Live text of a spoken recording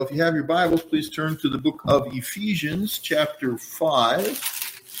If you have your Bibles, please turn to the book of Ephesians, chapter 5.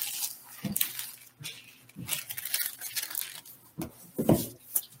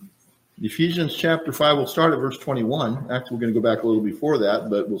 Ephesians chapter 5, we'll start at verse 21. Actually, we're going to go back a little before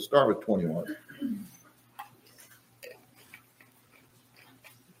that, but we'll start with 21.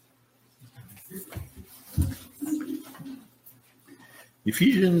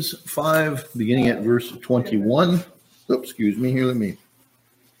 Ephesians 5, beginning at verse 21. Oops, excuse me here, let me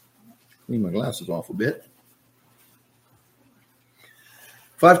clean my glasses off a bit.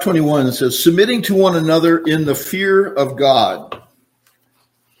 5:21 says, submitting to one another in the fear of God.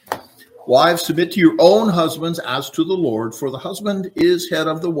 Wives, submit to your own husbands as to the Lord, for the husband is head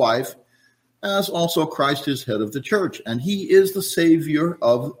of the wife, as also Christ is head of the church, and he is the Savior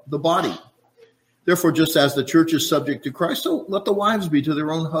of the body. Therefore, just as the church is subject to Christ, so let the wives be to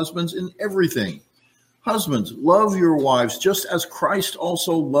their own husbands in everything. Husbands, love your wives, just as Christ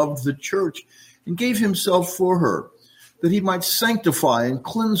also loved the church and gave himself for her, that he might sanctify and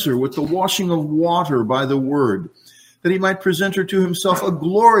cleanse her with the washing of water by the word, that he might present her to himself a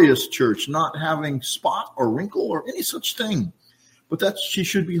glorious church, not having spot or wrinkle or any such thing, but that she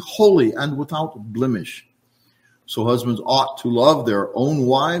should be holy and without blemish. So husbands ought to love their own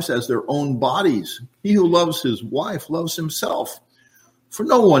wives as their own bodies. He who loves his wife loves himself. For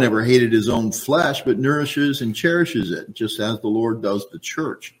no one ever hated his own flesh, but nourishes and cherishes it, just as the Lord does the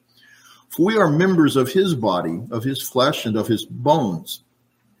church. For we are members of his body, of his flesh, and of his bones.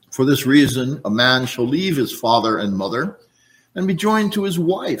 For this reason, a man shall leave his father and mother, and be joined to his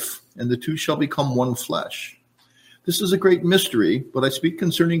wife, and the two shall become one flesh. This is a great mystery, but I speak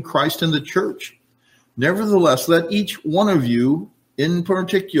concerning Christ and the church. Nevertheless, let each one of you in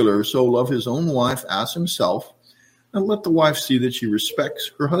particular so love his own wife as himself, and let the wife see that she respects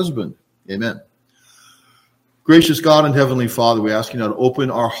her husband. Amen. Gracious God and Heavenly Father, we ask you now to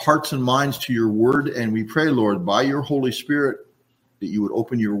open our hearts and minds to your word, and we pray, Lord, by your Holy Spirit, that you would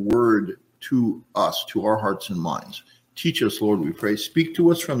open your word to us, to our hearts and minds. Teach us, Lord, we pray. Speak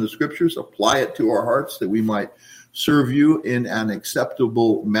to us from the scriptures, apply it to our hearts, that we might serve you in an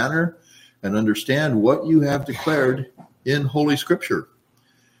acceptable manner and understand what you have declared in Holy Scripture.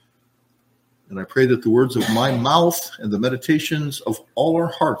 And I pray that the words of my mouth and the meditations of all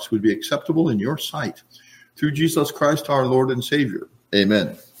our hearts would be acceptable in your sight. Through Jesus Christ, our Lord and Savior.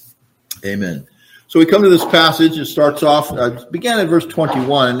 Amen. Amen. So we come to this passage. It starts off, began at verse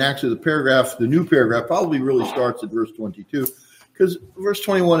 21, and actually the new paragraph probably really starts at verse 22, because verse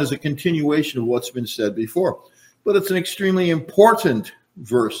 21 is a continuation of what's been said before. But it's an extremely important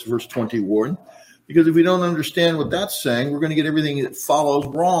verse 21, because if we don't understand what that's saying, we're going to get everything that follows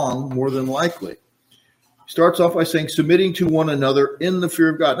wrong, more than likely. Starts off by saying, submitting to one another in the fear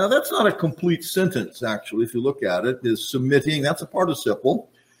of God. Now, that's not a complete sentence, actually, if you look at it. Is submitting, that's a participle.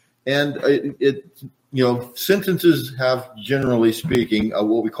 And sentences have, generally speaking,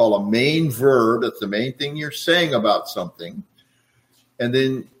 what we call a main verb. That's the main thing you're saying about something. And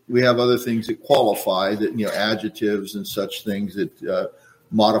then we have other things that qualify, that, adjectives and such things that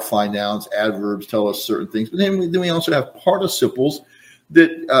modify nouns, adverbs tell us certain things. But then we also have participles that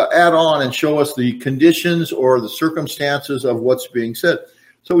add on and show us the conditions or the circumstances of what's being said.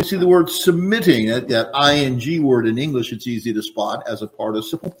 So we see the word submitting, that ing word in English, it's easy to spot as a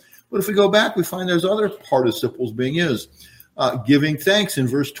participle. But if we go back, we find there's other participles being used. Giving thanks in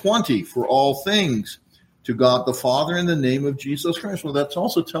verse 20 for all things to God the Father in the name of Jesus Christ. Well, that's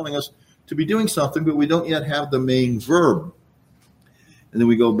also telling us to be doing something, but we don't yet have the main verb. And then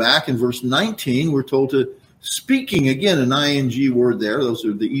we go back in verse 19, we're told to speaking, again, an ing word there. Those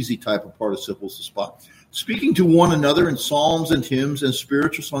are the easy type of participles to spot. Speaking to one another in psalms and hymns and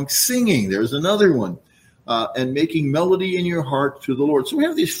spiritual songs. Singing, there's another one. And making melody in your heart to the Lord. So we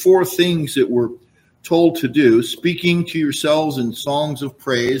have these four things that we're told to do. Speaking to yourselves in songs of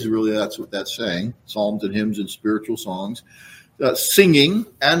praise. Really, that's what that's saying. Psalms and hymns and spiritual songs. Singing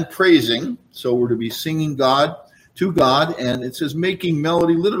and praising. So we're to be singing to God. And it says making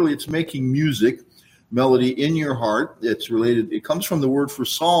melody. Literally, it's making music. Melody in your heart. It's related. It comes from the word for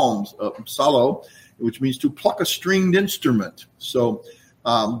psalms, psallo, which means to pluck a stringed instrument. So,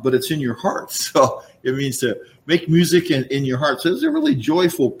 but it's in your heart. So it means to make music in your heart. So there's a really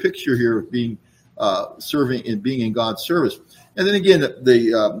joyful picture here of being serving and being in God's service. And then again,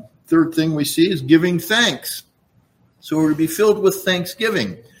 the third thing we see is giving thanks. So we're to be filled with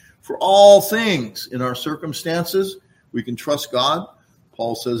thanksgiving for all things in our circumstances. We can trust God.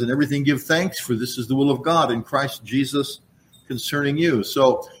 Paul says, in everything give thanks, for this is the will of God in Christ Jesus concerning you.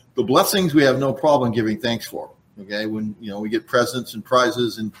 So the blessings we have no problem giving thanks for. Okay, when we get presents and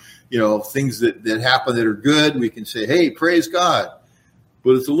prizes and things that happen that are good, we can say, hey, praise God.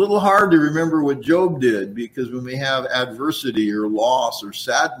 But it's a little hard to remember what Job did, because when we have adversity or loss or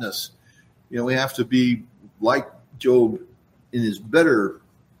sadness, we have to be like Job in his better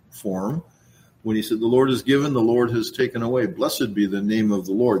form, when he said, the Lord has given, the Lord has taken away. Blessed be the name of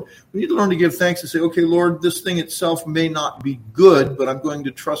the Lord. We need to learn to give thanks and say, okay, Lord, this thing itself may not be good, but I'm going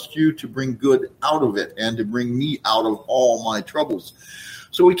to trust you to bring good out of it and to bring me out of all my troubles.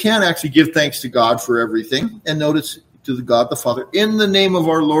 So we can actually give thanks to God for everything. And notice, to the God the Father, in the name of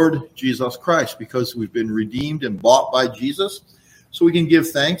our Lord Jesus Christ, because we've been redeemed and bought by Jesus. So we can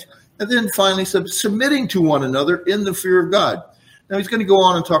give thanks. And then finally, submitting to one another in the fear of God. Now, he's going to go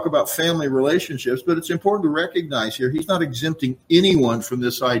on and talk about family relationships, but it's important to recognize here, he's not exempting anyone from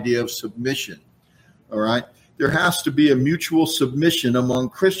this idea of submission. All right? There has to be a mutual submission among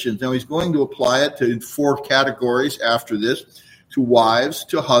Christians. Now, he's going to apply it to 4 categories after this: to wives,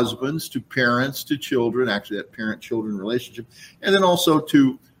 to husbands, to parents, to children, actually that parent-children relationship, and then also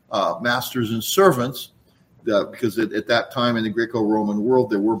to masters and servants, because at that time in the Greco-Roman world,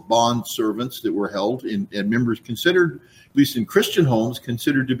 there were bond servants that were held, and members considered, at least in Christian homes,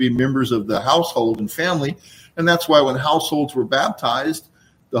 considered to be members of the household and family. And that's why when households were baptized,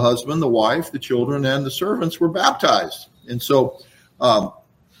 the husband, the wife, the children, and the servants were baptized. And so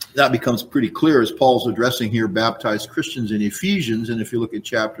that becomes pretty clear as Paul's addressing here baptized Christians in Ephesians. And if you look at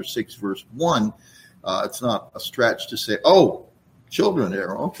chapter 6, verse 1, it's not a stretch to say, oh, children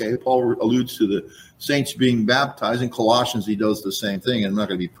there. Okay, Paul alludes to the saints being baptized. In Colossians, he does the same thing. And I'm not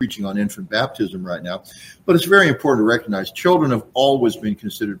going to be preaching on infant baptism right now. But it's very important to recognize children have always been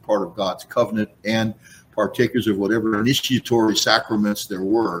considered part of God's covenant and partakers of whatever initiatory sacraments there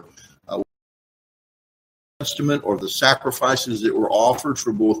were. Testament, or the sacrifices that were offered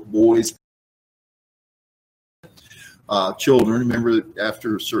for both boys and children. Remember that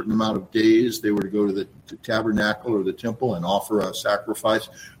after a certain amount of days, they were to go to the tabernacle or the temple and offer a sacrifice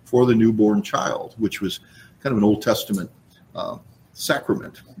for the newborn child, which was kind of an Old Testament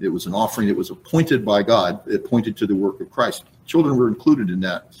sacrament. It was an offering that was appointed by God. It pointed to the work of Christ. Children were included in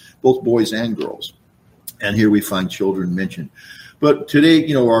that, both boys and girls. And here we find children mentioned. But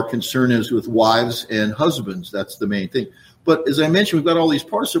today, our concern is with wives and husbands. That's the main thing. But as I mentioned, we've got all these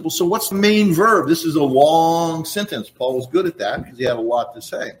participles. So what's the main verb? This is a long sentence. Paul was good at that because he had a lot to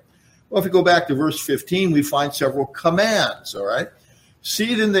say. Well, if we go back to verse 15, we find several commands, all right?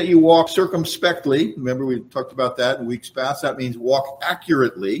 See then that you walk circumspectly. Remember, we talked about that in weeks past. That means walk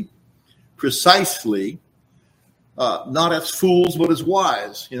accurately, precisely, not as fools, but as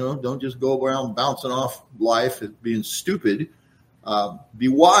wise. Don't just go around bouncing off life and being stupid. Be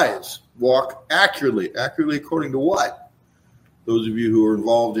wise. Walk accurately. Accurately according to what? Those of you who are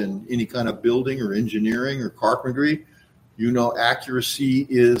involved in any kind of building or engineering or carpentry, accuracy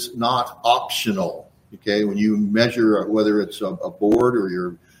is not optional. Okay, when you measure whether it's a board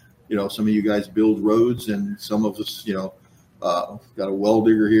or some of you guys build roads, and some of us, got a well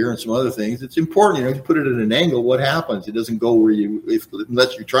digger here and some other things. It's important, if you put it at an angle, what happens? It doesn't go where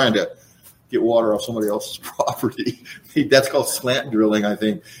unless you're trying to get water off somebody else's property. That's called slant drilling, I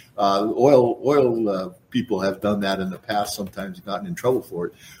think. Oil people have done that in the past, sometimes gotten in trouble for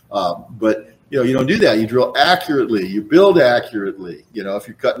it. But you don't do that. You drill accurately. You build accurately. If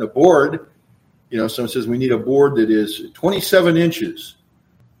you're cutting a board, someone says we need a board that is 27 inches.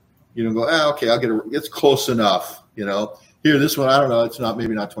 You don't go, okay, it's close enough. Here, this one, I don't know. It's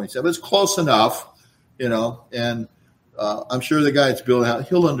maybe not 27, but it's close enough. And I'm sure the guy that's building out,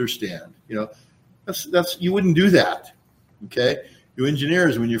 he'll understand. That's you wouldn't do that. Okay, you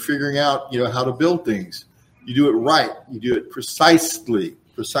engineers, when you're figuring out how to build things, you do it right. You do it precisely.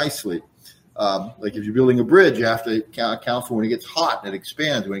 Like if you're building a bridge, you have to account for when it gets hot and it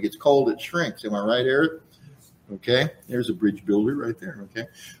expands. When it gets cold, it shrinks. Am I right, Eric? Okay, there's a bridge builder right there. Okay,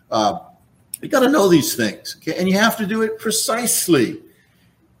 you got to know these things. Okay, and you have to do it precisely.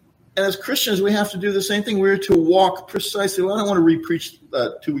 And as Christians, we have to do the same thing. We're to walk precisely. Well, I don't want to re-preach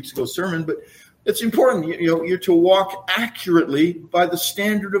 2 weeks ago sermon, but it's important. You're to walk accurately by the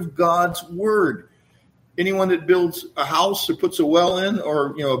standard of God's word. Anyone that builds a house or puts a well in,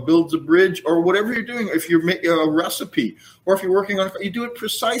 or builds a bridge, or whatever you're doing, if you're making a recipe, or if you're working on, you do it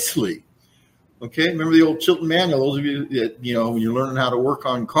precisely. Okay, remember the old Chilton Manual? Those of you that when you're learning how to work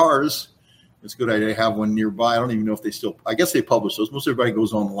on cars, it's a good idea to have one nearby. I don't even know if they still, I guess they publish those. Most everybody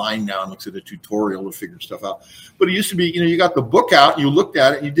goes online now and looks at a tutorial to figure stuff out. But it used to be, you got the book out, you looked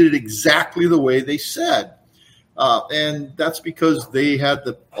at it, and you did it exactly the way they said. And that's because they had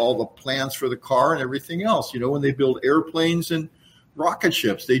all the plans for the car and everything else. When they build airplanes and rocket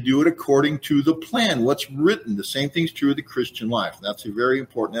ships, they do it according to the plan, what's written. The same thing's true of the Christian life. That's very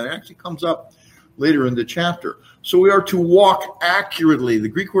important. And it actually comes up later in the chapter. So we are to walk accurately. The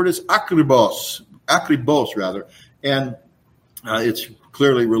Greek word is akribos rather, and it's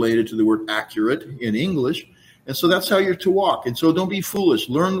clearly related to the word accurate in English. And so that's how you're to walk. And so don't be foolish.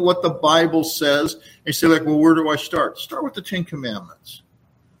 Learn what the Bible says. And you say, like, well, where do I start? Start with the Ten Commandments.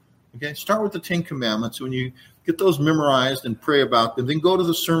 Okay, start with the Ten Commandments. When you get those memorized and pray about them, then go to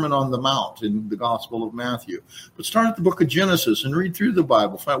the Sermon on the Mount in the Gospel of Matthew. But start at the book of Genesis and read through the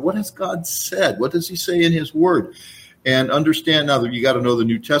Bible. Find out, what has God said? What does he say in his word? And understand now that you got to know the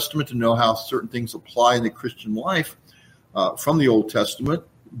New Testament to know how certain things apply in the Christian life from the Old Testament.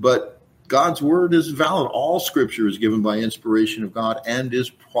 But God's word is valid. All scripture is given by inspiration of God and is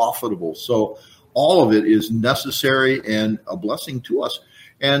profitable. So all of it is necessary and a blessing to us.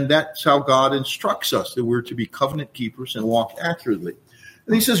 And that's how God instructs us, that we're to be covenant keepers and walk accurately.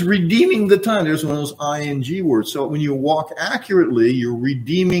 And he says, redeeming the time. There's one of those ing words. So when you walk accurately, you're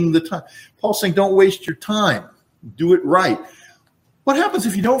redeeming the time. Paul's saying, don't waste your time. Do it right. What happens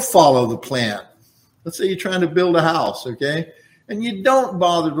if you don't follow the plan? Let's say you're trying to build a house, okay? And you don't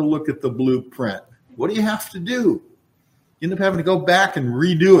bother to look at the blueprint. What do you have to do? You end up having to go back and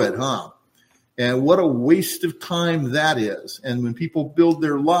redo it, huh? And what a waste of time that is. And when people build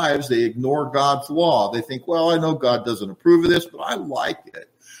their lives, they ignore God's law. They think, well, I know God doesn't approve of this, but I like it.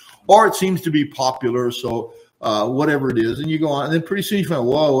 Or it seems to be popular, so whatever it is. And you go on, and then pretty soon you find,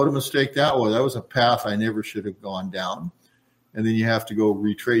 whoa, what a mistake that was. That was a path I never should have gone down. And then you have to go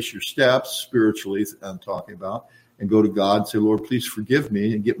retrace your steps, spiritually, I'm talking about, and go to God and say, Lord, please forgive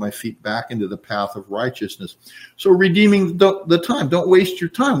me, and get my feet back into the path of righteousness. So redeeming the time. Don't waste your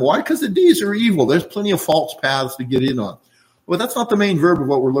time. Why? Because the days are evil. There's plenty of false paths to get in on. Well, that's not the main verb of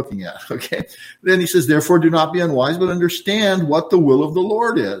what we're looking at, okay? Then he says, therefore, do not be unwise, but understand what the will of the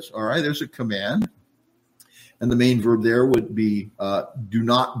Lord is. All right, there's a command. And the main verb there would be do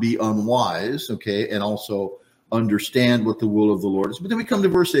not be unwise, okay, and also understand what the will of the Lord is. But then we come to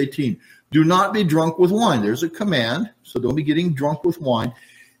verse 18. Do not be drunk with wine. There's a command, so don't be getting drunk with wine,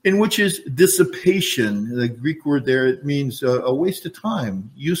 in which is dissipation. The Greek word there, it means a waste of time,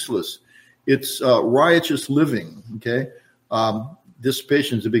 useless. It's riotous living, okay?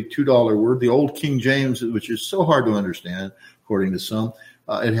 Dissipation is a big $2 word. The old King James, which is so hard to understand, according to some,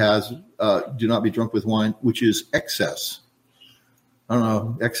 it has do not be drunk with wine, which is excess. I don't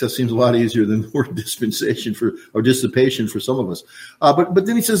know. Excess seems a lot easier than the word dispensation or dissipation for some of us. But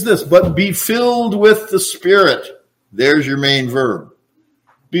then he says this, but be filled with the Spirit. There's your main verb.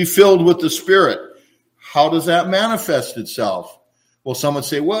 Be filled with the Spirit. How does that manifest itself? Well, some would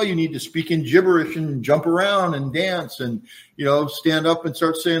say, well, you need to speak in gibberish and jump around and dance and, stand up and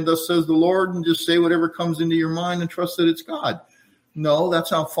start saying, thus says the Lord, and just say whatever comes into your mind and trust that it's God. No,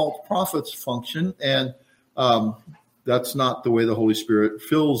 that's how false prophets function. And, that's not the way the Holy Spirit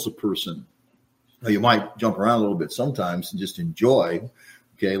fills a person. Now, you might jump around a little bit sometimes and just enjoy,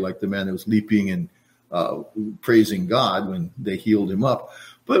 okay, like the man who was leaping and praising God when they healed him up.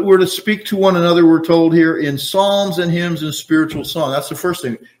 But we're to speak to one another, we're told here, in psalms and hymns and spiritual song. That's the first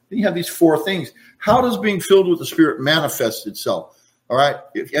thing. Then you have these four things. How does being filled with the Spirit manifest itself? All right.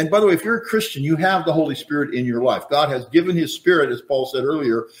 And by the way, if you're a Christian, you have the Holy Spirit in your life. God has given his Spirit, as Paul said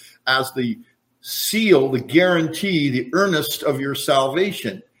earlier, as the seal, the guarantee, the earnest of your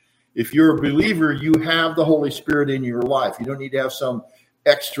salvation. If you're a believer, you have the Holy Spirit in your life. You don't need to have some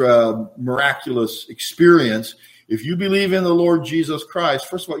extra miraculous experience. If you believe in the Lord Jesus Christ,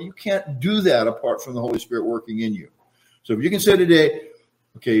 first of all, you can't do that apart from the Holy Spirit working in you. So if you can say today,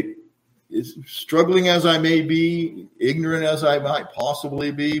 okay, struggling as I may be, ignorant as I might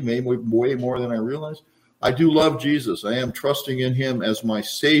possibly be, maybe way more than I realize, I do love Jesus. I am trusting in him as my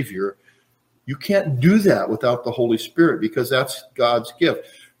Savior. You can't do that without the Holy Spirit, because that's God's gift.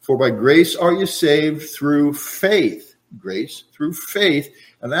 For by grace are you saved through faith. Grace through faith,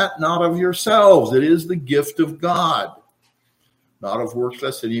 and that not of yourselves. It is the gift of God, not of works,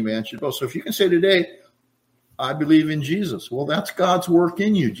 lest any man should boast. So if you can say today, I believe in Jesus, well, that's God's work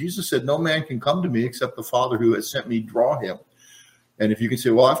in you. Jesus said, no man can come to me except the Father who has sent me draw him. And if you can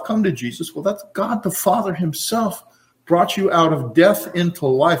say, well, I've come to Jesus, well, that's God the Father himself brought you out of death into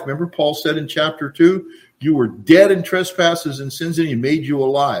life. Remember, Paul said in chapter 2, you were dead in trespasses and sins, and he made you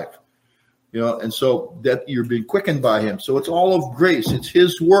alive. And so that you're being quickened by him. So it's all of grace. It's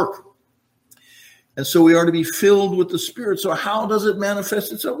his work. And so we are to be filled with the Spirit. So how does it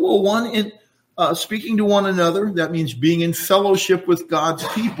manifest itself? Well, one, in speaking to one another. That means being in fellowship with God's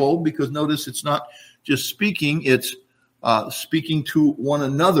people, because notice it's not just speaking, it's speaking to one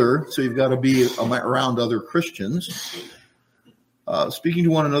another. So you've got to be around other Christians. speaking to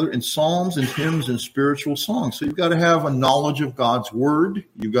one another in psalms and hymns and spiritual songs. So you've got to have a knowledge of God's word.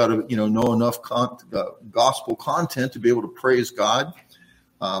 You've got to, know enough gospel content to be able to praise God,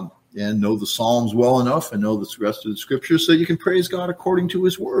 and know the Psalms well enough and know the rest of the scriptures so you can praise God according to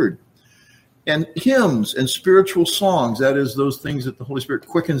his word. And hymns and spiritual songs, that is those things that the Holy Spirit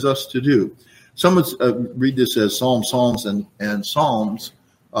quickens us to do. Some would read this as psalms, and psalms,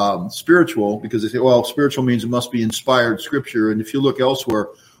 spiritual, because they say, well, spiritual means it must be inspired scripture. And if you look elsewhere,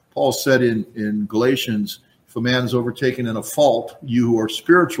 Paul said in Galatians, if a man is overtaken in a fault, you who are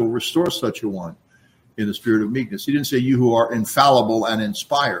spiritual, restore such a one in the spirit of meekness. He didn't say you who are infallible and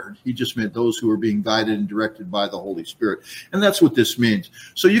inspired. He just meant those who are being guided and directed by the Holy Spirit. And that's what this means.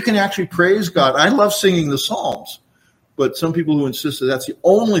 So you can actually praise God. I love singing the Psalms, but some people who insist that that's the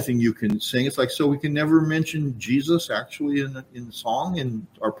only thing you can sing, it's like, so we can never mention Jesus actually in song in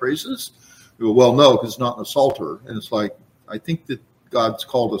our praises? Well, no, because it's not in a psalter. And it's like, I think that God's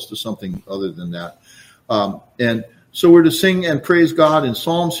called us to something other than that. And so we're to sing and praise God in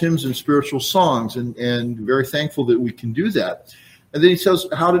psalms, hymns, and spiritual songs, and very thankful that we can do that. And then he says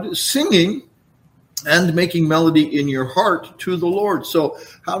how to do singing and making melody in your heart to the Lord. So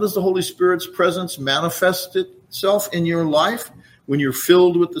how does the Holy Spirit's presence manifest itself in your life when you're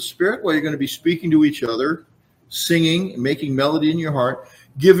filled with the Spirit? Well, you're going to be speaking to each other, singing, making melody in your heart,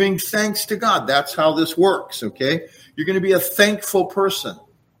 giving thanks to God. That's how this works, okay? You're going to be a thankful person.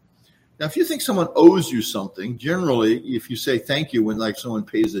 Now, if you think someone owes you something, generally, if you say thank you when like someone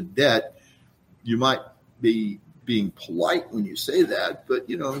pays a debt, you might be being polite when you say that. But,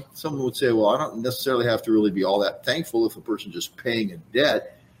 someone would say, well, I don't necessarily have to really be all that thankful if a person's just paying a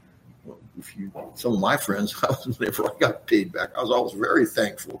debt. Well, some of my friends, whenever I got paid back, I was always very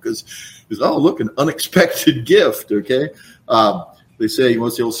thankful because it was, look, an unexpected gift, okay? They say,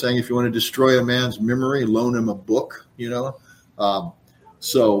 what's the old saying, if you want to destroy a man's memory, loan him a book,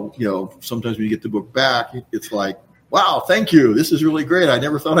 So, sometimes when you get the book back, it's like, wow, thank you. This is really great. I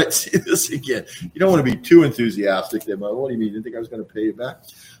never thought I'd see this again. You don't want to be too enthusiastic. What do you mean? You didn't think I was going to pay you back?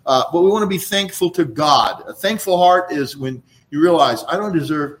 But we want to be thankful to God. A thankful heart is when you realize I don't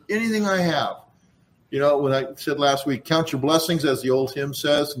deserve anything I have. When I said last week, count your blessings, as the old hymn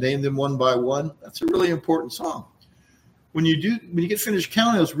says, name them one by one. That's a really important song. When you get finished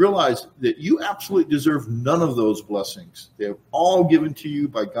counting those, realize that you absolutely deserve none of those blessings. They are all given to you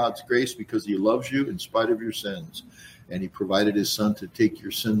by God's grace because he loves you in spite of your sins. And he provided his son to take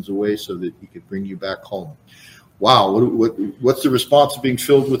your sins away so that he could bring you back home. Wow. What's the response of being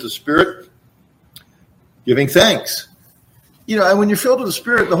filled with the Spirit? Giving thanks. And when you're filled with the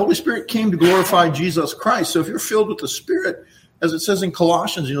Spirit, the Holy Spirit came to glorify Jesus Christ. So if you're filled with the Spirit, as it says in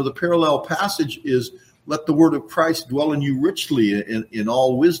Colossians, the parallel passage is, let the word of Christ dwell in you richly in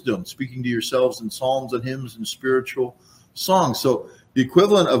all wisdom, speaking to yourselves in psalms and hymns and spiritual songs. So the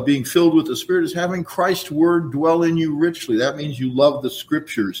equivalent of being filled with the Spirit is having Christ's word dwell in you richly. That means you love the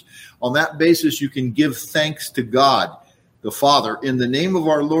scriptures. On that basis, you can give thanks to God, the Father, in the name of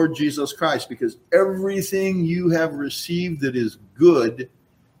our Lord Jesus Christ, because everything you have received that is good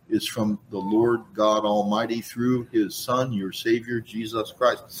is from the Lord God Almighty through his Son, your Savior, Jesus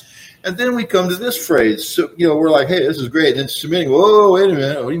Christ. And then we come to this phrase. So, we're like, hey, this is great. And then submitting. Whoa, wait a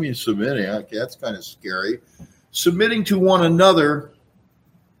minute. What do you mean submitting? Okay, that's kind of scary. Submitting to one another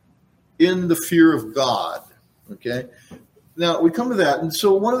in the fear of God. Okay. Now we come to that. And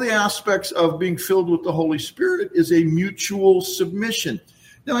so one of the aspects of being filled with the Holy Spirit is a mutual submission.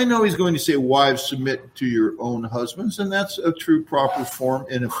 Now, I know he's going to say, wives, submit to your own husbands, and that's a true proper form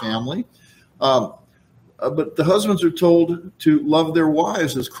in a family. But the husbands are told to love their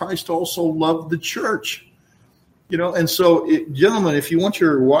wives as Christ also loved the church. And so, gentlemen, if you want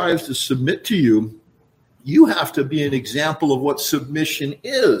your wives to submit to you, you have to be an example of what submission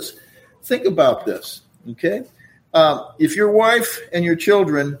is. Think about this, okay? If your wife and your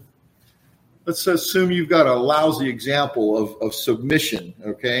children, let's assume you've got a lousy example of submission,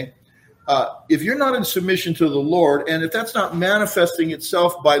 okay? If you're not in submission to the Lord, and if that's not manifesting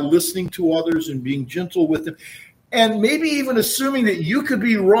itself by listening to others and being gentle with them, and maybe even assuming that you could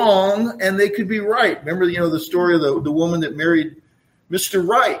be wrong and they could be right. Remember, the story of the woman that married Mr.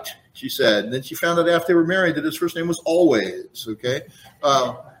 Right, she said. And then she found out after they were married that his first name was Always, okay?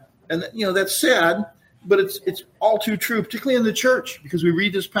 And, that's sad. But it's all too true, particularly in the church, because we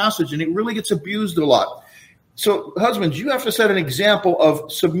read this passage and it really gets abused a lot. So, husbands, you have to set an example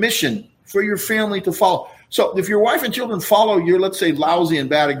of submission for your family to follow. So if your wife and children follow your, let's say, lousy and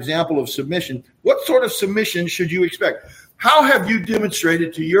bad example of submission, what sort of submission should you expect? How have you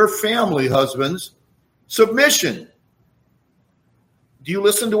demonstrated to your family, husbands, submission? Do you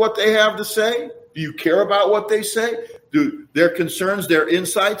listen to what they have to say? Do you care about what they say? Do their concerns, their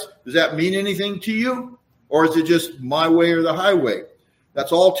insights, does that mean anything to you? Or is it just my way or the highway?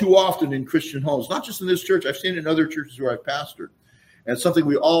 That's all too often in Christian homes, not just in this church. I've seen it in other churches where I've pastored. And it's something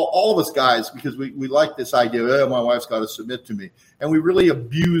we all of us guys, because we like this idea, my wife's got to submit to me. And we really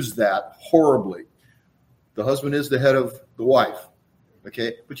abuse that horribly. The husband is the head of the wife.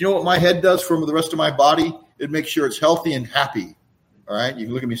 Okay. But you know what my head does for the rest of my body? It makes sure it's healthy and happy. All right. You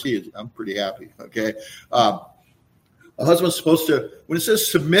can look at me, see it. I'm pretty happy. Okay. A husband's supposed to, when it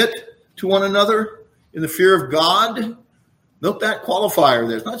says submit to one another in the fear of God, note that qualifier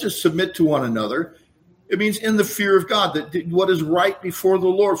there. It's not just submit to one another. It means in the fear of God, that what is right before the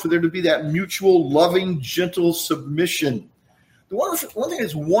Lord, for there to be that mutual, loving, gentle submission. The one thing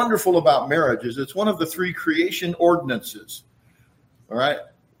that's wonderful about marriage is it's one of the 3 creation ordinances. All right?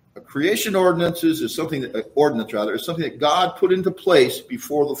 A creation ordinance is something that God put into place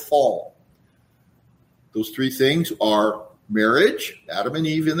before the fall. Those 3 things are marriage, Adam and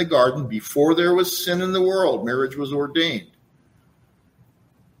Eve in the garden, before there was sin in the world. Marriage was ordained.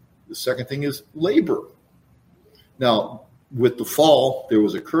 The second thing is labor. Now, with the fall, there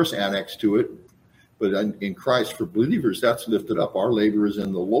was a curse annexed to it, but in Christ, for believers, that's lifted up. Our labor is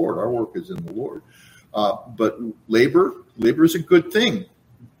in the Lord. Our work is in the Lord. But labor is a good thing.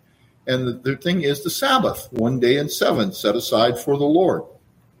 And the thing is the Sabbath, 1 day in 7, set aside for the Lord.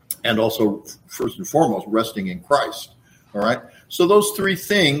 And also, first and foremost, resting in Christ. All right? So those 3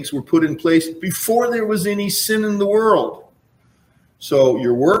 things were put in place before there was any sin in the world. So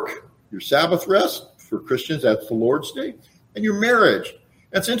your work, your Sabbath rest, for Christians, that's the Lord's Day, and your marriage.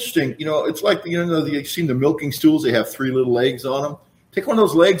 That's interesting. It's like, you've seen the milking stools. They have 3 little legs on them. Take one of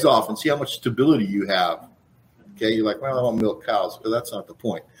those legs off and see how much stability you have. Okay, you're like, well, I don't milk cows. But that's not the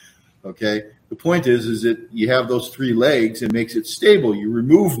point. Okay, the point is that you have those 3 legs. It makes it stable. You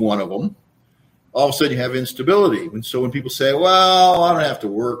remove one of them, all of a sudden you have instability. And so when people say, well, I don't have to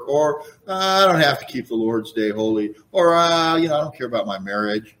work, or I don't have to keep the Lord's Day holy, or, I don't care about my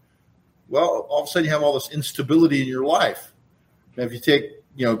marriage. Well, all of a sudden you have all this instability in your life. And if you take,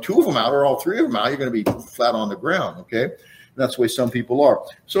 2 of them out or all 3 of them out, you're going to be flat on the ground. Okay. And that's the way some people are.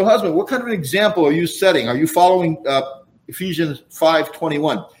 So husband, what kind of an example are you setting? Are you following Ephesians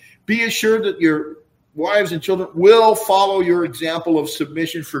 5:21? Be assured that your wives and children will follow your example of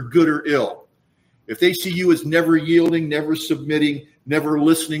submission for good or ill. If they see you as never yielding, never submitting, never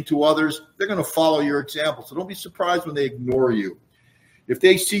listening to others, they're going to follow your example. So don't be surprised when they ignore you. If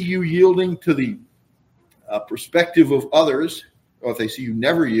they see you yielding to the perspective of others, or if they see you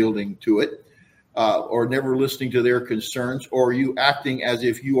never yielding to it, or never listening to their concerns, or you acting as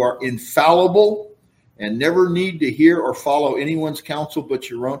if you are infallible and never need to hear or follow anyone's counsel but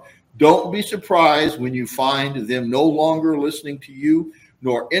your own, don't be surprised when you find them no longer listening to you,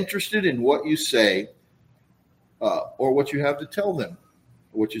 nor interested in what you say, or what you have to tell them,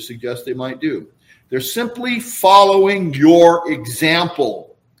 or what you suggest they might do. They're simply following your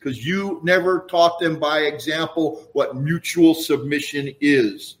example, because you never taught them by example what mutual submission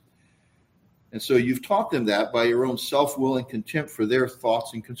is. And so you've taught them that by your own self-will and contempt for their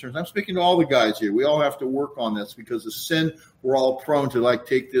thoughts and concerns. I'm speaking to all the guys here. We all have to work on this, because of sin, we're all prone to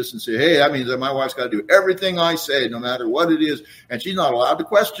take this and say, hey, that means that my wife's got to do everything I say, no matter what it is, and she's not allowed to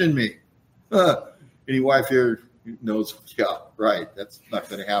question me. Any wife here knows, yeah, right. That's not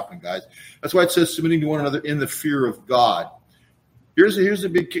going to happen, guys. That's why it says submitting to one another in the fear of God. Here's a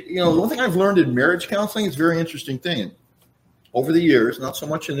big, the one thing I've learned in marriage counseling is a very interesting thing. Over the years, not so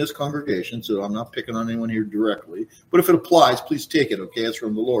much in this congregation, so I'm not picking on anyone here directly, but if it applies, please take it, okay? It's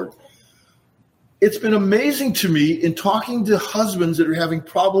from the Lord. It's been amazing to me in talking to husbands that are having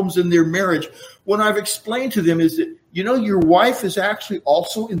problems in their marriage, when I've explained to them is that, your wife is actually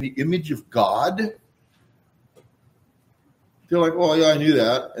also in the image of God. They're like, well, yeah, I knew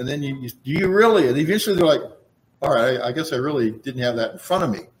that. And then do you really? And eventually they're like, all right, I guess I really didn't have that in front of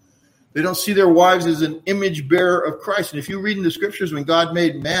me. They don't see their wives as an image bearer of Christ. And if you read in the scriptures, when God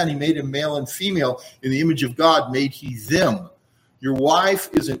made man, he made him male and female. In the image of God made he them. Your wife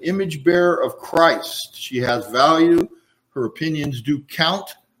is an image bearer of Christ. She has value. Her opinions do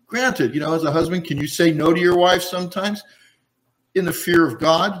count. Granted, as a husband, can you say no to your wife sometimes? In the fear of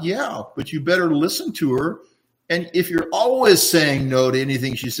God? Yeah, but you better listen to her. And if you're always saying no to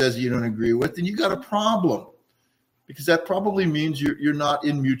anything she says you don't agree with, then you got a problem. Because that probably means you're not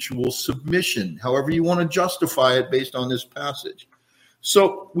in mutual submission, however you want to justify it based on this passage.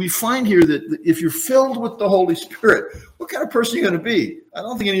 So we find here that if you're filled with the Holy Spirit, what kind of person are you going to be? I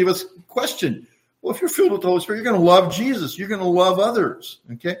don't think any of us question. Well, if you're filled with the Holy Spirit, you're going to love Jesus. You're going to love others.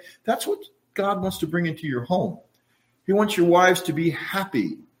 Okay? That's what God wants to bring into your home. He wants your wives to be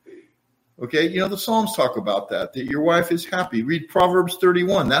happy. Okay, the Psalms talk about that your wife is happy. Read Proverbs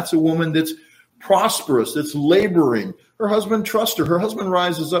 31. That's a woman that's prosperous, that's laboring. Her husband trusts her. Her husband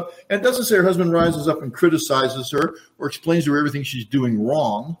rises up. And it doesn't say her husband rises up and criticizes her or explains to her everything she's doing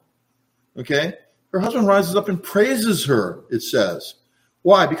wrong. Okay? Her husband rises up and praises her, it says.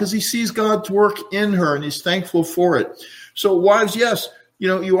 Why? Because he sees God's work in her and he's thankful for it. So wives, yes,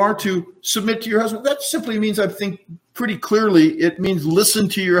 you are to submit to your husband. That simply means, I think pretty clearly, it means listen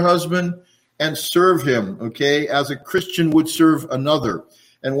to your husband and serve him, okay, as a Christian would serve another.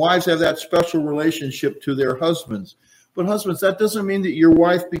 And wives have that special relationship to their husbands. But husbands, that doesn't mean that your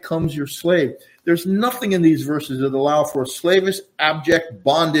wife becomes your slave. There's nothing in these verses that allow for a slavish, abject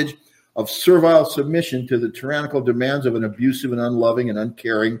bondage of servile submission to the tyrannical demands of an abusive and unloving and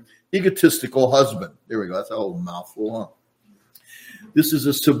uncaring, egotistical husband. There we go. That's a whole mouthful, huh? This is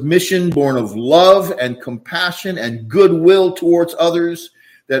a submission born of love and compassion and goodwill towards others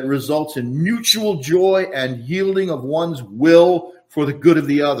that results in mutual joy and yielding of one's will for the good of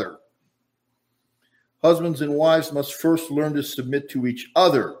the other. Husbands and wives must first learn to submit to each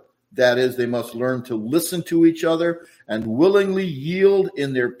other. That is, they must learn to listen to each other and willingly yield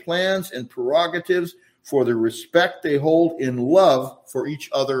in their plans and prerogatives for the respect they hold in love for each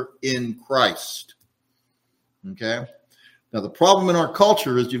other in Christ. Okay? Now, the problem in our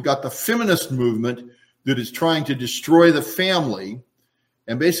culture is you've got the feminist movement that is trying to destroy the family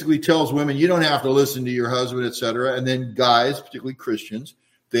and basically tells women, you don't have to listen to your husband, etc. And then guys, particularly Christians,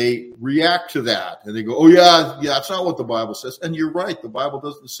 they react to that. And they go, oh, yeah, that's not what the Bible says. And you're right. The Bible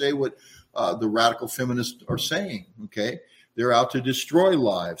doesn't say what the radical feminists are saying, okay? They're out to destroy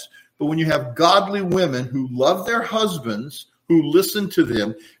lives. But when you have godly women who love their husbands, who listen to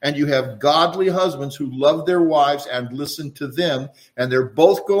them, and you have godly husbands who love their wives and listen to them, and they're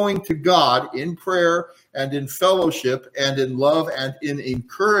both going to God in prayer and in fellowship and in love and in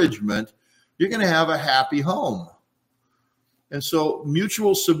encouragement, you're going to have a happy home. And so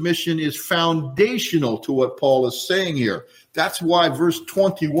mutual submission is foundational to what Paul is saying here. That's why verse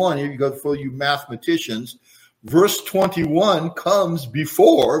 21, here you go for you mathematicians, verse 21 comes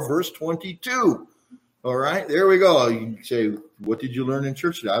before verse 22. All right, there we go. You can say, what did you learn in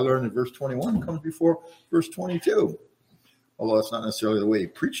church today? I learned that verse 21 comes before verse 22. Although it's not necessarily the way he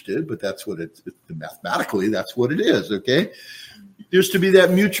preached it, but that's what mathematically, that's what it is, okay? There's to be that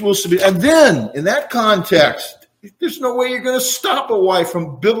mutual submission. And then, in that context, there's no way you're going to stop a wife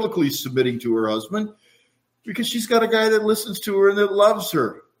from biblically submitting to her husband because she's got a guy that listens to her and that loves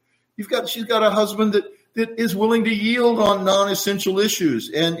her. She's got a husband that is willing to yield on non-essential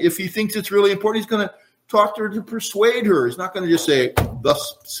issues. And if he thinks it's really important, he's going to talk to her to persuade her. He's not going to just say,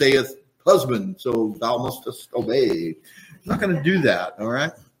 thus saith husband, so thou must obey. He's not going to do that, all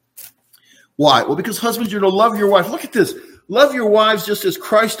right? Why? Well, because husbands, you're to love your wife. Look at this. Love your wives just as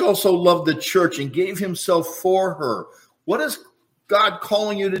Christ also loved the church and gave himself for her. What is God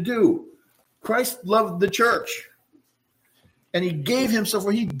calling you to do? Christ loved the church. And he gave himself,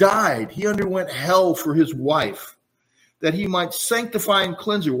 or he died. He underwent hell for his wife, that he might sanctify and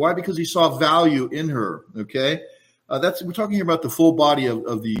cleanse her. Why? Because he saw value in her, okay? We're talking here about the full body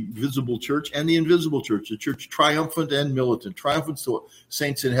of the visible church and the invisible church, the church triumphant and militant. Triumphant's the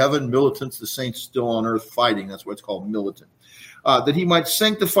saints in heaven, militant's the saints still on earth fighting. That's why it's called militant. That he might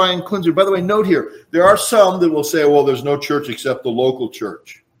sanctify and cleanse her. By the way, note here, there are some that will say, well, there's no church except the local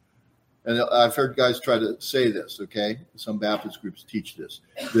church. And I've heard guys try to say this, okay? Some Baptist groups teach this,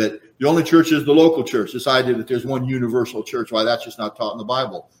 that the only church is the local church. This idea that there's one universal church. Why, that's just not taught in the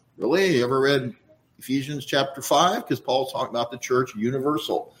Bible. Really? You ever read Ephesians chapter 5? Because Paul's talking about the church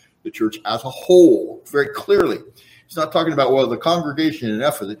universal, the church as a whole, very clearly. He's not talking about, well, the congregation in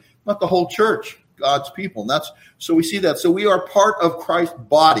Ephesus, not the whole church, God's people. And so we see that. So we are part of Christ's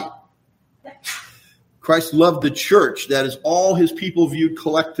body. Christ loved the church. That is all his people viewed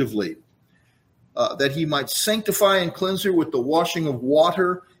collectively. That he might sanctify and cleanse her with the washing of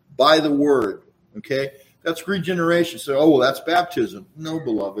water by the word. Okay? That's regeneration. So, well, that's baptism. No,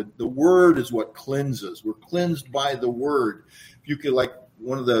 beloved. The word is what cleanses. We're cleansed by the word. If you could, like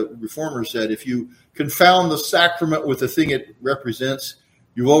one of the reformers said, if you confound the sacrament with the thing it represents,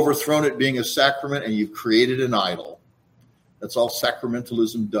 you've overthrown it being a sacrament and you've created an idol. That's all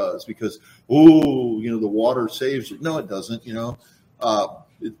sacramentalism does because, the water saves you. No, it doesn't,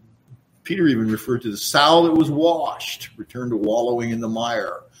 Peter even referred to the sow that was washed, returned to wallowing in the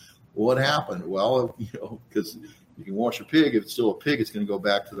mire. What happened? Well, because you can wash a pig. If it's still a pig, it's going to go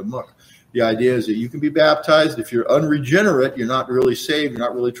back to the muck. The idea is that you can be baptized. If you're unregenerate, you're not really saved, you're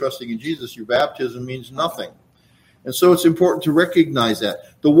not really trusting in Jesus, your baptism means nothing. And so it's important to recognize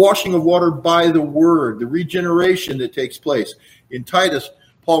that. The washing of water by the word, the regeneration that takes place. In Titus,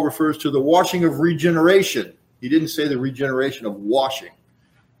 Paul refers to the washing of regeneration. He didn't say the regeneration of washing.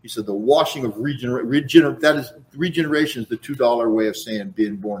 He said the washing of regeneration. That is, regeneration is the $2 way of saying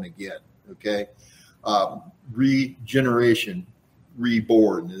being born again. Okay, regeneration,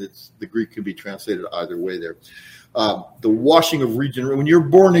 reborn. The Greek can be translated either way there. The washing of regeneration. When you're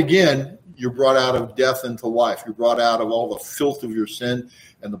born again, you're brought out of death into life. You're brought out of all the filth of your sin,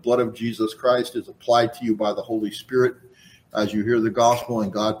 and the blood of Jesus Christ is applied to you by the Holy Spirit as you hear the gospel,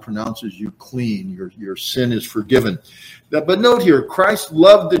 and God pronounces you clean. Your sin is forgiven. But note here, Christ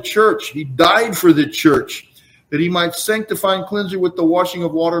loved the church. He died for the church, that he might sanctify and cleanse it with the washing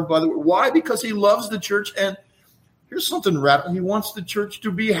of water by the word. Why? Because he loves the church. And here's something radical. He wants the church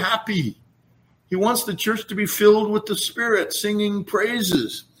to be happy. He wants the church to be filled with the Spirit, singing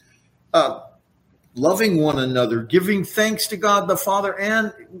praises, loving one another, giving thanks to God the Father,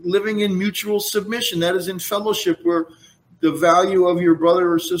 and living in mutual submission. That is in fellowship, where the value of your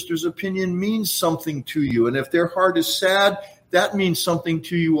brother or sister's opinion means something to you. And if their heart is sad, that means something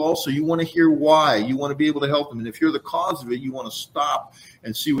to you also. You want to hear why. You want to be able to help them. And if you're the cause of it, you want to stop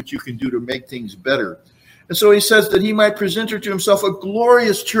and see what you can do to make things better. And so he says that he might present her to himself a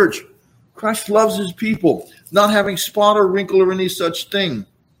glorious church. Christ loves his people, not having spot or wrinkle or any such thing,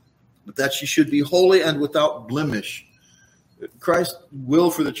 but that she should be holy and without blemish. Christ's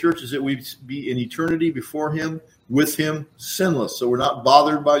will for the church is that we be in eternity before him, with him, sinless. So we're not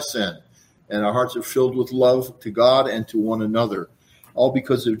bothered by sin. And our hearts are filled with love to God and to one another, all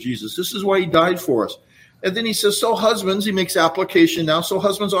because of Jesus. This is why he died for us. And then he says, so husbands, he makes application now, so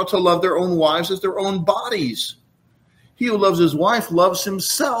husbands ought to love their own wives as their own bodies. He who loves his wife loves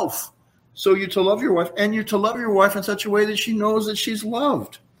himself. So you're to love your wife, and you're to love your wife in such a way that she knows that she's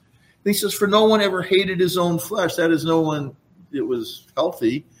loved. And he says, for no one ever hated his own flesh. That is, no one that was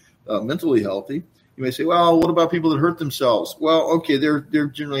healthy, mentally healthy. You may say, well, what about people that hurt themselves? Well, okay, they're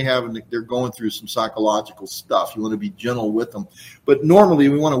generally they're going through some psychological stuff. You want to be gentle with them. But normally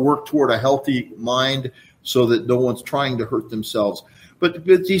we want to work toward a healthy mind so that no one's trying to hurt themselves. But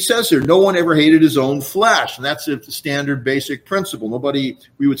he says here, no one ever hated his own flesh. And that's a standard basic principle. Nobody,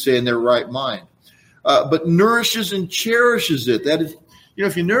 we would say, in their right mind. But nourishes and cherishes it. That is,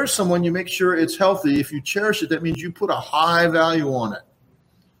 if you nourish someone, you make sure it's healthy. If you cherish it, that means you put a high value on it.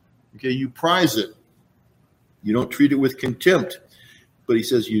 Okay, you prize it. You don't treat it with contempt. But he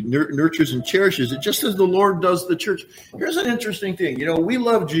says you nurtures and cherishes it, just as the Lord does the church. Here's an interesting thing. We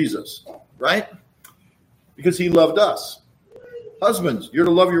love Jesus, right? Because he loved us. Husbands, you're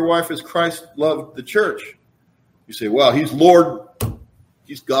to love your wife as Christ loved the church. You say, well, he's Lord.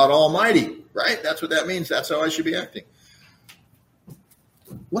 He's God Almighty, right? That's what that means. That's how I should be acting.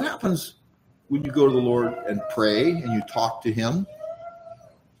 What happens when you go to the Lord and pray and you talk to him?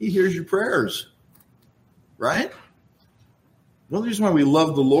 He hears your prayers, right? One reason why we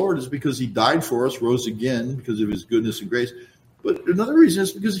love the Lord is because he died for us, rose again because of his goodness and grace. But another reason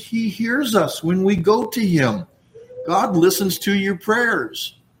is because he hears us when we go to him. God listens to your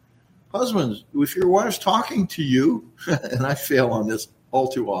prayers. Husbands, if your wife's talking to you, and I fail on this all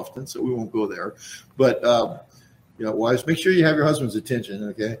too often, so we won't go there. But, wives, make sure you have your husband's attention,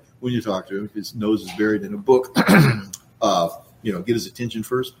 okay, when you talk to him. If his nose is buried in a book, get his attention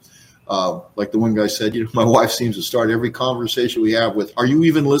first. Like the one guy said, my wife seems to start every conversation we have with, are you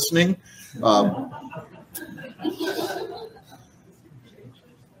even listening?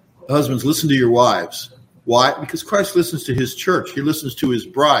 Husbands, listen to your wives. Why? Because Christ listens to his church. He listens to his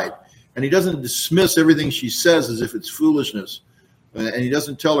bride. And he doesn't dismiss everything she says as if it's foolishness. And he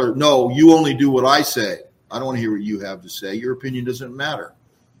doesn't tell her, no, you only do what I say. I don't want to hear what you have to say. Your opinion doesn't matter.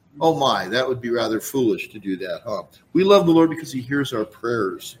 Oh my, that would be rather foolish to do that, huh? We love the Lord because he hears our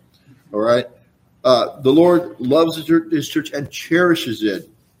prayers. All right? The Lord loves his church and cherishes it.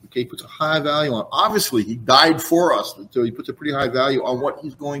 Okay, he puts a high value on it. Obviously, he died for us, so he puts a pretty high value on what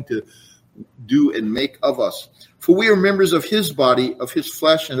he's going to do and make of us. For we are members of his body, of his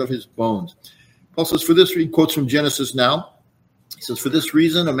flesh, and of his bones. Paul says, for this, he quotes from Genesis now. He says, for this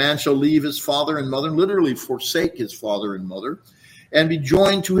reason, a man shall leave his father and mother, literally forsake his father and mother, and be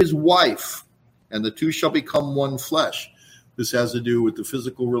joined to his wife, and the two shall become one flesh. This has to do with the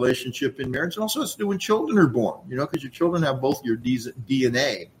physical relationship in marriage. It also has to do when children are born, because your children have both your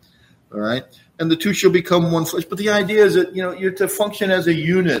DNA. All right. And the two shall become one flesh. But the idea is that, you're to function as a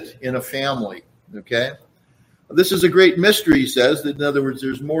unit in a family. Okay. This is a great mystery, he says. That in other words,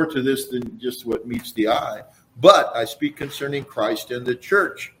 there's more to this than just what meets the eye. But I speak concerning Christ and the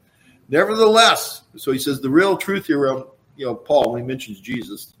church. Nevertheless, so he says the real truth here around, Paul, when he mentions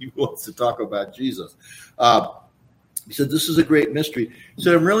Jesus, he wants to talk about Jesus. He said, this is a great mystery. He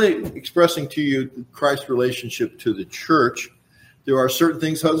said, I'm really expressing to you Christ's relationship to the church. There are certain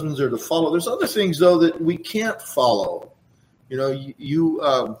things husbands are to follow. There's other things, though, that we can't follow.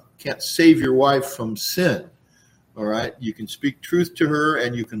 You can't save your wife from sin, all right? You can speak truth to her,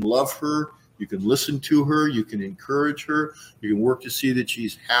 and you can love her. You can listen to her. You can encourage her. You can work to see that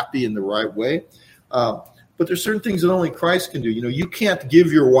she's happy in the right way. But there's certain things that only Christ can do. You can't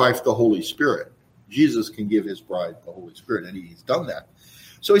give your wife the Holy Spirit. Jesus can give his bride the Holy Spirit, and he's done that.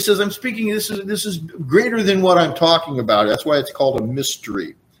 So he says, I'm speaking, this is greater than what I'm talking about. That's why it's called a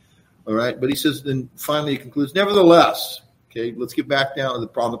mystery. All right. But he says, then finally he concludes, nevertheless, okay, let's get back down to the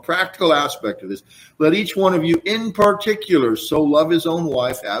problem, the practical aspect of this. Let each one of you in particular so love his own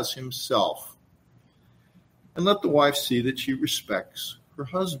wife as himself. And let the wife see that she respects her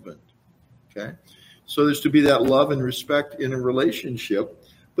husband. Okay. So there's to be that love and respect in a relationship.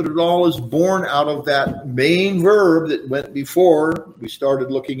 But it all is born out of that main verb that went before. We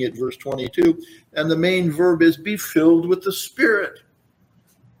started looking at verse 22. And the main verb is be filled with the Spirit.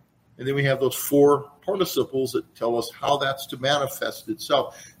 And then we have those 4 participles that tell us how that's to manifest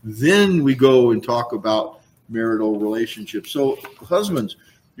itself. Then we go and talk about marital relationships. So husbands,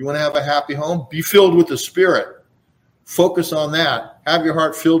 you want to have a happy home? Be filled with the Spirit. Focus on that. Have your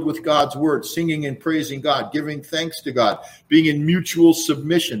heart filled with God's word, singing and praising God, giving thanks to God, being in mutual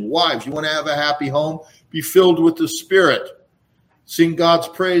submission. Wives, you want to have a happy home? Be filled with the Spirit. Sing God's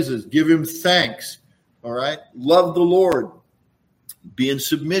praises. Give him thanks. All right? Love the Lord. Be in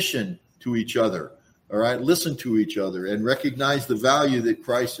submission to each other. All right? Listen to each other and recognize the value that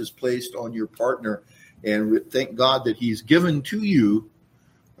Christ has placed on your partner. And thank God that he's given to you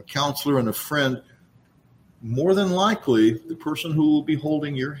a counselor and a friend, more than likely the person who will be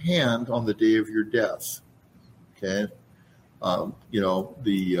holding your hand on the day of your death. Okay.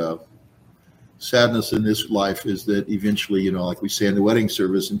 The sadness in this life is that eventually, like we say in the wedding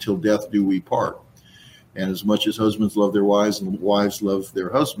service, until death do we part. And as much as husbands love their wives and wives love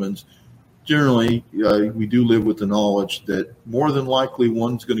their husbands, generally we do live with the knowledge that more than likely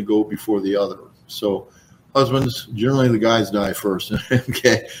one's going to go before the other. So husbands, generally the guys die first.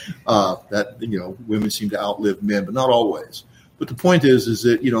 Okay. Women seem to outlive men, but not always. But the point is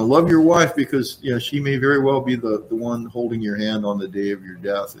that, love your wife because, she may very well be the one holding your hand on the day of your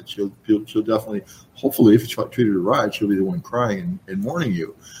death. And she'll definitely, hopefully, if you treated her right, she'll be the one crying and mourning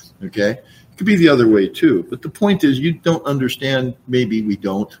you. Okay. It could be the other way too. But the point is you don't understand, maybe we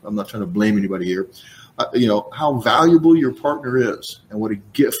don't, I'm not trying to blame anybody here, how valuable your partner is and what a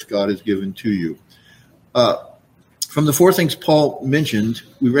gift God has given to you. From the 4 things Paul mentioned,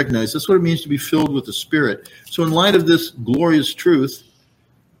 we recognize that's what it means to be filled with the Spirit. So in light of this glorious truth,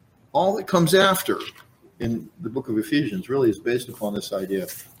 all that comes after in the book of Ephesians really is based upon this idea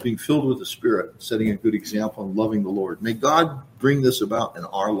of being filled with the Spirit, setting a good example and loving the Lord. May God bring this about in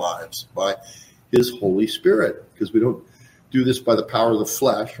our lives by his Holy Spirit, because we don't do this by the power of the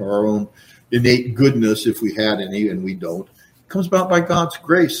flesh or our own innate goodness if we had any, and we don't. Comes about by God's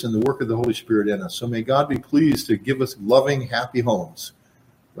grace and the work of the Holy Spirit in us. So may God be pleased to give us loving, happy homes.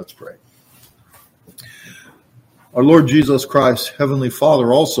 Let's pray. Our Lord Jesus Christ, Heavenly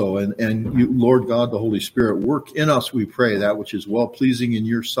Father also, and you, Lord God, the Holy Spirit, work in us, we pray, that which is well-pleasing in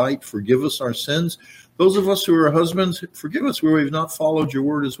your sight. Forgive us our sins. Those of us who are husbands, forgive us where we've not followed your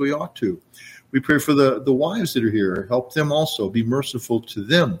word as we ought to. We pray for the wives that are here. Help them also. Be merciful to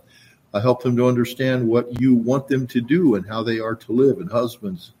them. Help them to understand what you want them to do and how they are to live, and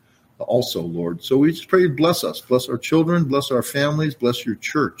husbands also, Lord. So we just pray, bless us, bless our children, bless our families, bless your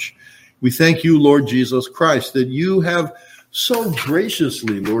church. We thank you, Lord Jesus Christ, that you have so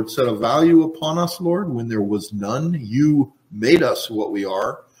graciously, Lord, set a value upon us, Lord, when there was none. You made us what we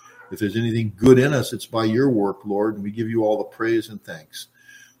are. If there's anything good in us, it's by your work, Lord, and we give you all the praise and thanks.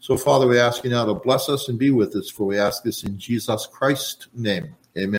 So, Father, we ask you now to bless us and be with us, for we ask this in Jesus Christ's name.